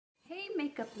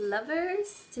makeup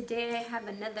lovers. Today I have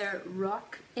another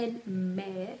Rock in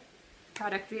May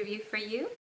product review for you.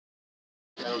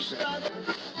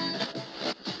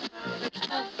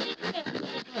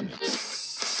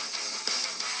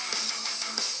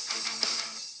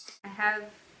 I have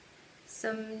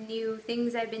some new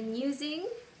things I've been using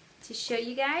to show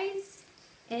you guys,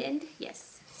 and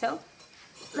yes, so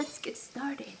let's get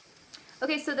started.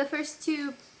 Okay, so the first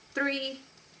three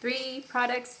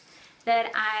products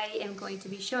that I am going to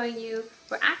be showing you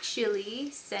were actually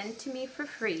sent to me for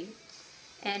free,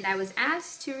 and I was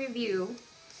asked to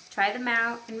try them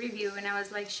out and review, and I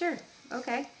was like, sure,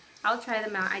 okay, I'll try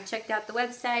them out. I checked out the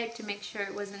website to make sure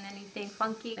it wasn't anything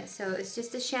funky. So it's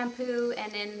just a shampoo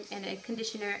and a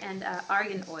conditioner and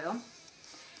argan oil,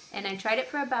 and I tried it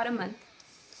for about a month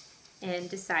and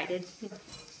decided,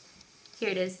 here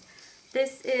it is.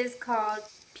 This is called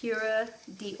Pura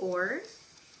D'Or,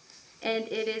 and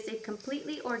it is a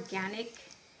completely organic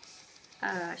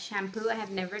shampoo. I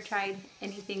have never tried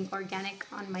anything organic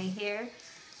on my hair,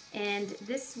 and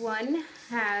this one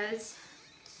has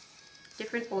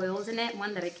different oils in it,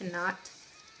 one that I cannot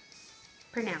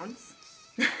pronounce.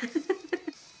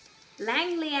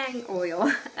 Lang Liang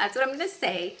oil, that's what I'm gonna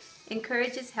say,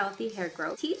 encourages healthy hair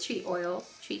growth. Tea tree oil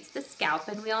treats the scalp,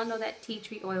 and we all know that tea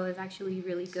tree oil is actually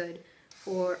really good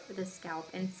for the scalp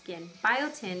and skin.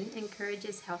 Biotin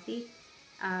encourages healthy,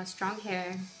 strong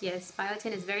hair. Yes,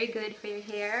 biotin is very good for your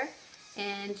hair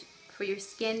and for your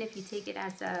skin. If you take it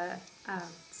as a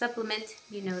supplement,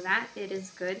 you know that it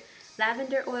is good.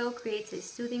 Lavender oil creates a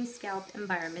soothing scalp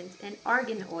environment, and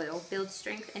argan oil builds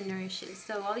strength and nourishes.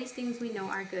 So all these things we know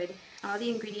are good. All the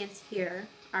ingredients here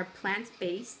are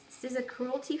plant-based. This is a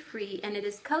cruelty-free, and it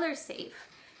is color safe,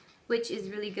 which is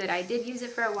really good. I did use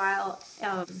it for a while.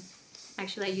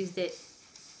 Actually, I used it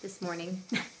this morning.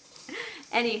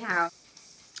 Anyhow,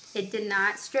 it did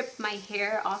not strip my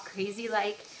hair all crazy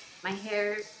like. My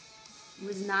hair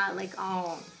was not like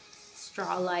all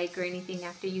straw-like or anything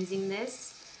after using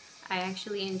this. I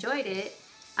actually enjoyed it.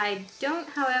 I don't,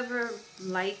 however,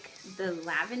 like the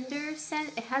lavender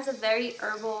scent. It has a very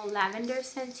herbal lavender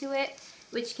scent to it,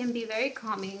 which can be very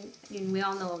calming. I mean, we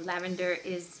all know lavender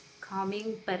is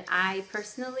calming, but I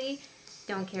personally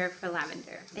don't care for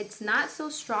lavender. It's not so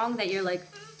strong that you're like,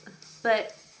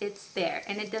 but it's there,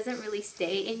 and it doesn't really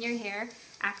stay in your hair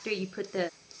after you put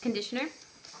the conditioner.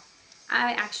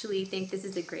 I actually think this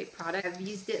is a great product. I've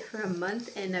used it for a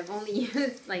month, and I've only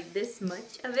used like this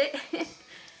much of it.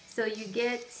 So you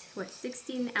get, what,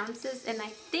 16 ounces, and I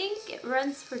think it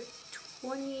runs for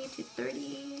 20 to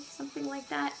 30, something like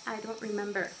that. I don't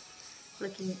remember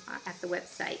looking at the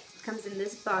website. It comes in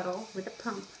this bottle with a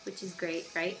pump, which is great,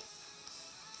 right?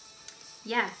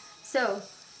 Yeah, so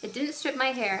it didn't strip my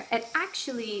hair. And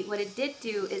actually, what it did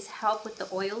do is help with the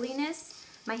oiliness.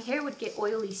 My hair would get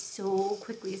oily so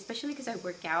quickly, especially because I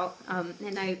work out,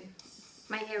 and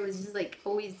my hair was just like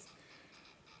always,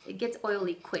 it gets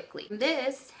oily quickly.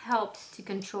 This helped to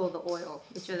control the oil,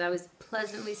 which I was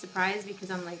pleasantly surprised, because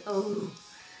I'm like, oh,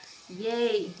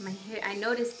 yay, my hair. I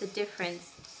noticed the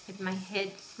difference. My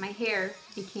hair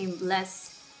became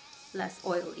less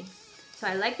oily. So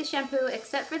I like the shampoo,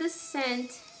 except for the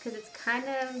scent, because it's kind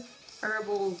of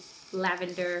herbal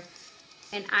lavender,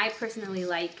 and I personally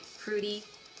like fruity,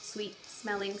 sweet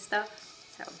smelling stuff.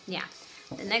 So yeah,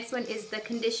 the next one is the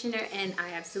conditioner, and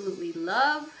I absolutely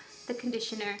love the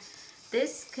conditioner.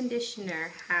 This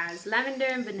conditioner has lavender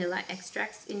and vanilla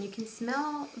extracts, and you can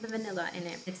smell the vanilla in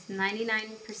it. It's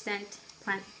 99%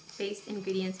 plant-based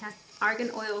ingredients, has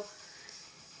argan oil,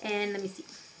 and let me see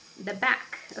the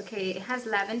back. Okay, it has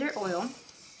lavender oil,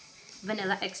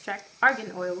 vanilla extract,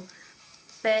 argan oil,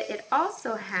 but it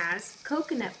also has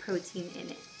coconut protein in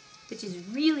it, which is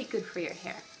really good for your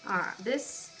hair.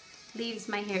 This leaves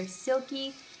my hair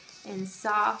silky and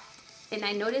soft, and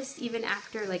I noticed even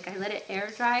after, like, I let it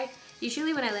air dry.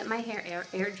 Usually when I let my hair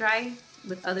air dry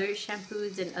with other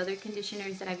shampoos and other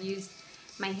conditioners that I've used,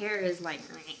 my hair is like,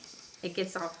 it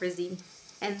gets all frizzy.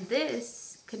 And this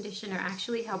conditioner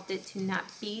actually helped it to not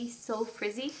be so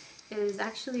frizzy. It was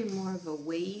actually more of a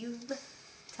wave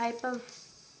type of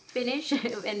finish,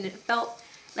 and it felt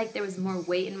like there was more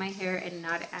weight in my hair and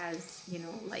not as, you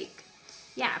know, like,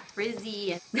 yeah,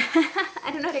 frizzy. And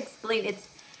I don't know how to explain.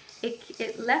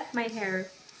 It left my hair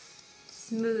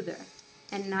smoother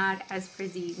and not as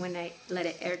frizzy when I let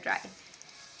it air dry.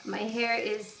 My hair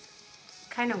is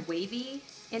kind of wavy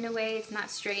in a way. It's not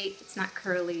straight, it's not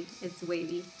curly, it's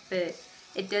wavy, but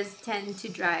it does tend to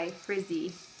dry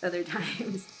frizzy other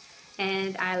times.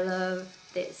 And I love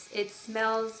this. It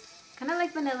smells kind of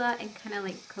like vanilla and kind of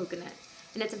like coconut,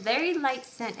 and it's a very light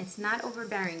scent. It's not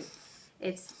overbearing.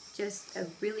 It's just a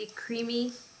really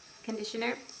creamy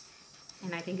conditioner,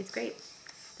 and I think it's great.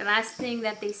 The last thing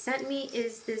that they sent me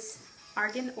is this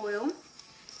Argan oil.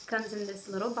 It comes in this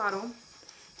little bottle,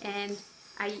 and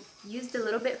I used a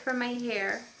little bit for my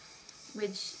hair,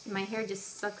 which my hair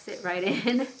just sucks it right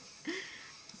in.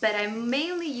 But I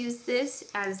mainly use this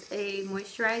as a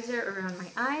moisturizer around my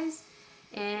eyes,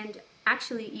 and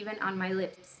actually even on my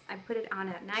lips. I put it on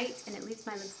at night and it leaves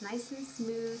my lips nice and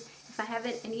smooth. If I have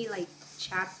any like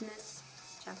chappedness,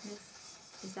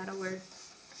 is that a word?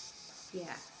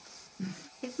 Yeah.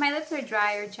 If my lips are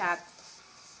dry or chapped,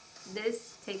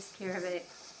 this takes care of it.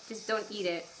 Just don't eat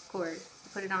it, of course.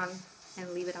 Put it on and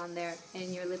leave it on there,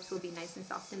 and your lips will be nice and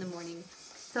soft in the morning.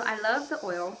 So I love the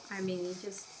oil. I mean,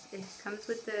 it comes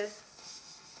with the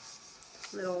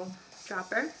little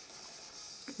dropper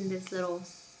in this little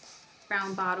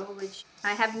brown bottle, which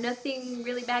I have nothing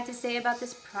really bad to say about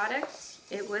this product.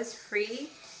 It was free,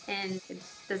 and it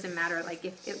doesn't matter. Like,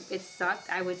 if it sucked,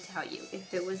 I would tell you.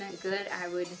 If it wasn't good, I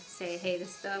would say, hey,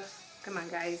 this stuff, come on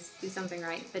guys, do something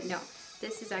right. But no,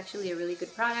 this is actually a really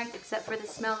good product, except for the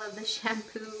smell of the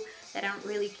shampoo that I don't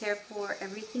really care for.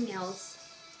 Everything else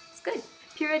is good.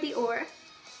 Pura D'Or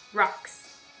rocks.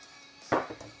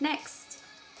 Next,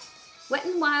 Wet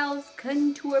n Wild's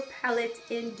Contour Palette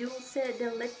in Dulce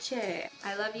De Leche.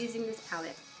 I love using this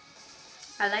palette.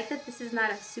 I like that this is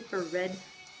not a super red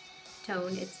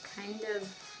tone. It's kind of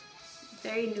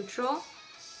very neutral,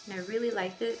 and I really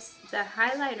like this. The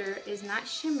highlighter is not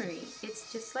shimmery.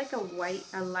 It's just like a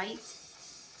light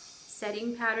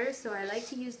setting powder, so I like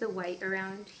to use the white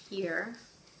around here.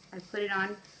 I put it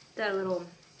on the little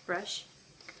brush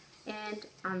and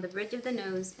on the bridge of the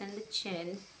nose and the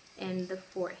chin and the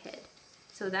forehead.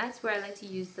 So that's where I like to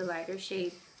use the lighter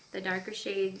shade. The darker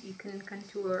shade, you can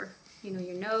contour, you know,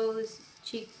 your nose,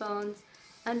 cheekbones,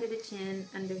 under the chin,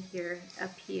 under here,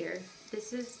 up here.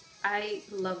 I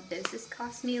love this. This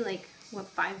cost me like,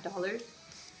 what, $5?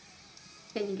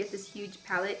 And you get this huge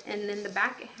palette. And then the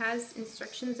back, it has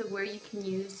instructions of where you can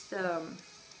use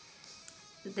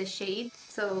the shade,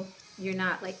 so you're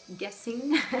not like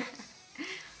guessing.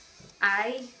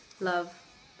 I love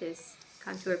this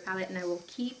contour palette, and I will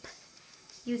keep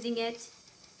using it.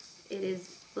 It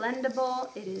is blendable,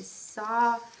 it is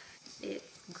soft,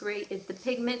 it's great. The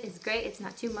pigment is great. It's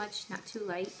not too much, not too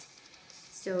light.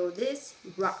 So this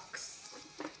rocks.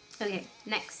 Okay,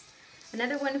 next.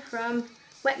 Another one from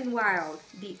Wet n Wild,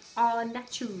 the All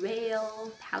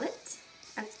Naturel palette.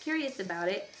 I was curious about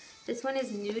it. This one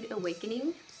is Nude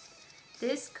Awakening.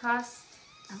 This cost,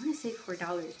 I want to say $4,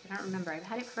 but I don't remember. I've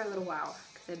had it for a little while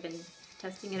because I've been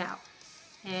testing it out.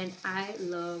 And I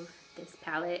love this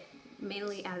palette,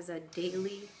 mainly as a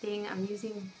daily thing. I'm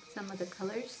using some of the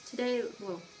colors today.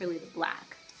 Well, really the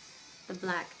black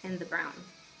and the brown.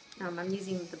 I'm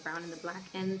using the brown and the black,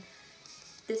 and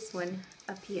this one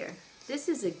up here. This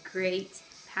is a great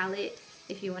palette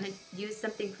if you want to use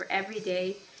something for every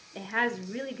day. It has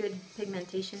really good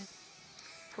pigmentation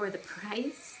for the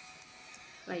price.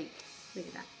 Like, look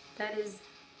at that. That is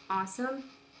awesome.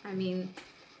 I mean,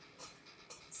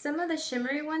 some of the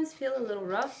shimmery ones feel a little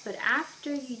rough, but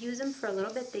after you use them for a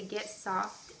little bit, they get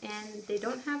soft and they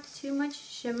don't have too much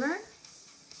shimmer,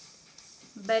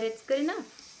 but it's good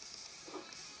enough.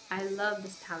 I love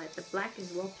this palette. The black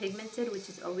is well pigmented, which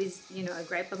is always, you know, a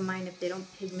gripe of mine. If they don't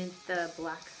pigment the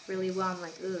black really well, I'm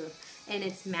like, ugh. And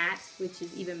it's matte, which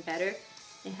is even better.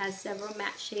 It has several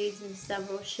matte shades and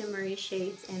several shimmery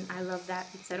shades, and I love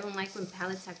that because I don't like when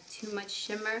palettes have too much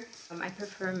shimmer. I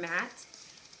prefer matte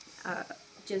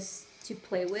just to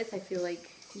play with. I feel like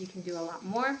you can do a lot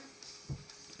more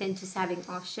than just having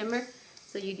all shimmer.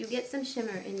 So you do get some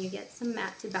shimmer and you get some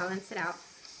matte to balance it out.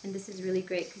 And this is really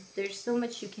great because there's so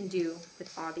much you can do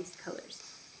with all these colors.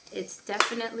 It's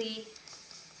definitely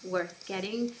worth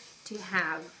getting to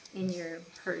have in your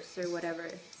purse or whatever.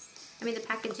 I mean, the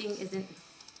packaging isn't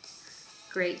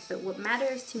great, but what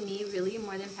matters to me really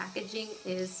more than packaging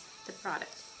is the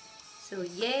product. So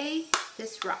yay,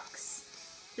 this rocks.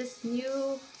 This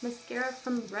new mascara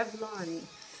from Revlon.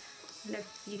 I don't know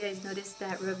if you guys noticed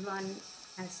that Revlon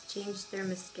has changed their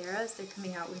mascaras. They're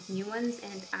coming out with new ones,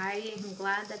 and I am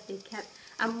glad that they kept.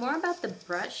 I'm more about the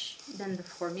brush than the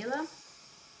formula,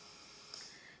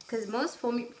 because most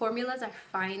formulas I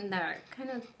find that are kind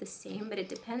of the same, but it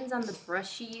depends on the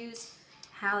brush you use,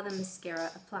 how the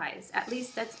mascara applies. At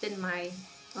least that's been my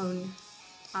own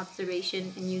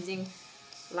observation in using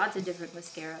lots of different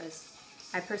mascaras.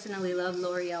 I personally love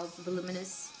L'Oreal's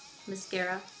Voluminous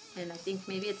mascara, and I think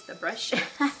maybe it's the brush.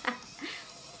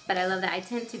 But I love that. I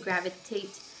tend to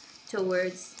gravitate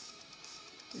towards,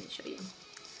 let me show you,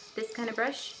 this kind of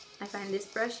brush I find this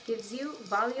brush gives you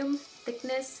volume,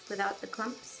 thickness without the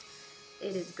clumps.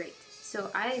 It is great.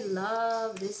 So I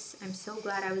love this. I'm so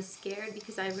glad I was scared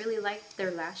because I really liked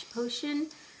their Lash Potion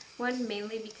one,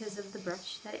 mainly because of the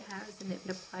brush that it has, and it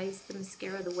applies the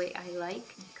mascara the way I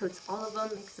like. It coats all of them,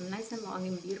 makes them nice and long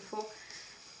and beautiful.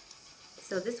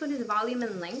 So this one is volume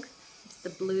and length. It's the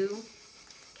blue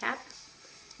cap,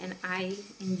 and I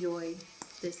enjoy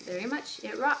this very much.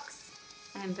 It rocks.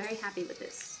 I'm very happy with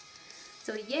this.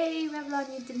 So yay,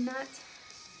 Revlon, you did not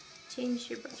change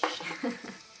your brush.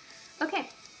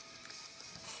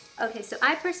 Okay, so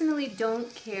I personally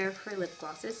don't care for lip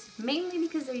glosses, mainly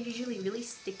because they're usually really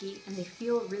sticky and they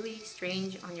feel really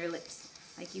strange on your lips.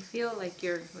 Like you feel like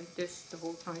you're like this the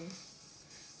whole time,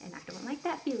 and I don't like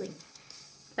that feeling.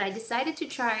 But I decided to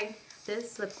try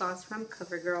this lip gloss from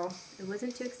CoverGirl. It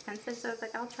wasn't too expensive, so I was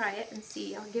like, I'll try it and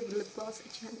see. I'll give lip gloss a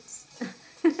chance.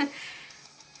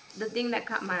 The thing that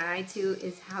caught my eye too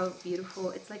is how beautiful.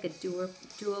 It's like a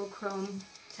duochrome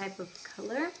type of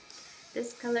color.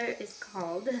 This color is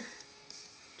called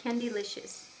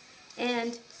Candylicious,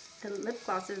 and the lip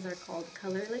glosses are called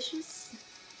Colorlicious.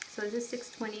 So this is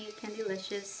 620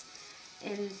 Candylicious,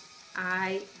 and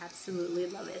I absolutely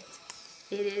love it.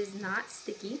 It is not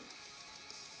sticky,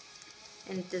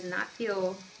 and it does not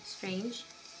feel strange.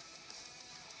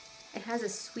 It has a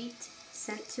sweet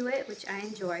scent to it, which I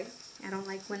enjoy. I don't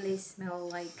like when they smell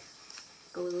like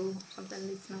glue or something.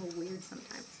 They smell weird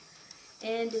sometimes.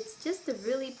 And it's just a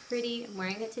really pretty, I'm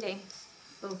wearing it today,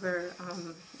 over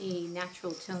a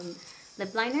natural tone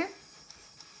lip liner.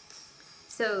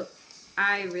 So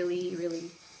I really, really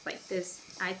like this.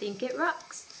 I think it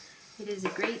rocks. It is a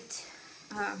great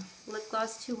lip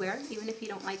gloss to wear, even if you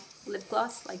don't like lip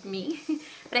gloss like me.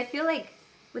 But I feel like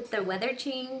with the weather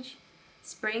change,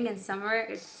 spring and summer,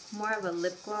 it's more of a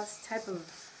lip gloss type of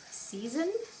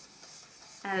season,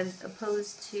 as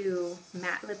opposed to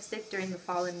matte lipstick during the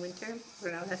fall and winter. I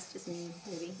don't know, that's just me,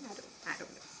 maybe. I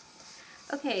don't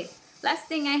know. Okay, last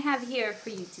thing I have here for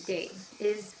you today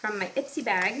is from my Ipsy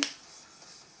bag.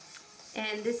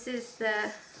 And this is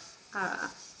the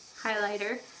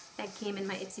highlighter that came in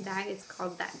my Ipsy bag. It's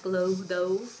called That Glo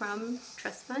Tho from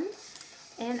Trust Fund.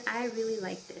 And I really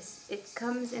like this. It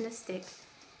comes in a stick.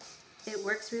 It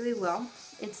works really well.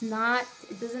 It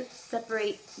doesn't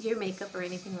separate your makeup or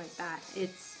anything like that.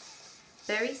 It's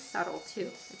very subtle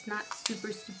too. It's not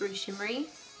super, super shimmery.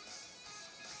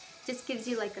 Just gives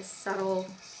you like a subtle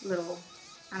little,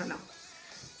 I don't know,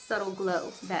 subtle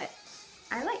glow that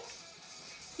I like.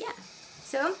 Yeah,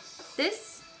 so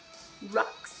this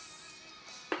rocks.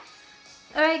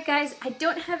 Alright guys, I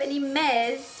don't have any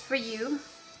mez for you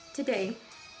today.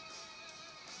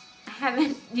 I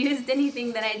haven't used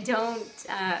anything that I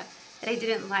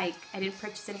didn't like. I didn't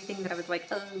purchase anything that I was like,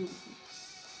 oh,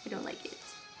 I don't like it.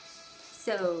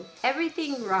 So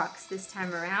everything rocks this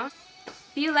time around.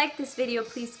 If you like this video,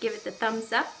 please give it the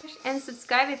thumbs up and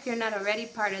subscribe if you're not already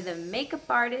part of the makeup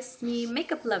artists, me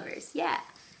makeup lovers. Yeah.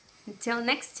 Until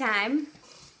next time,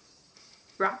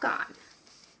 rock on.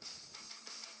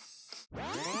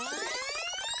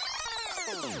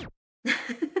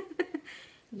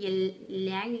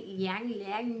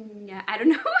 I don't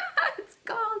know what it's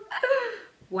called.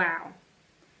 Wow.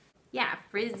 Yeah,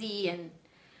 frizzy and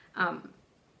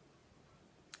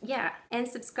yeah, and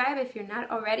subscribe if you're not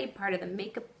already part of the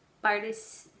makeup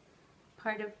artist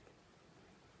part of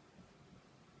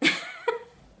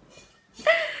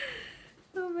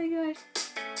oh my gosh.